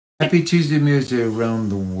Happy Tuesday Museday around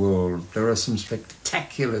the world. There are some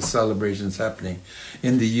spectacular celebrations happening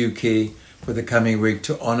in the UK for the coming week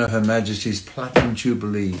to honour Her Majesty's Platinum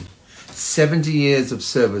Jubilee. 70 years of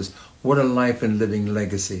service. What a life and living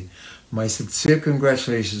legacy. My sincere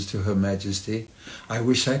congratulations to Her Majesty. I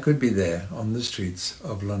wish I could be there on the streets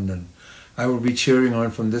of London. I will be cheering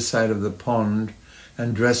on from this side of the pond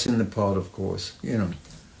and dressing the part, of course. Yeah.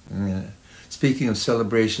 Speaking of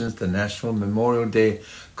celebrations, the National Memorial Day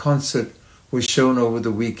concert was shown over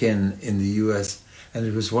the weekend in the US, and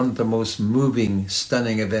it was one of the most moving,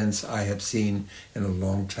 stunning events I have seen in a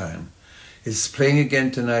long time. It's playing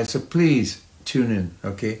again tonight, so please tune in,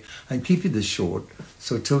 okay? I'm keeping this short,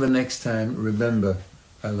 so till the next time, remember,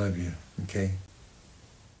 I love you, okay?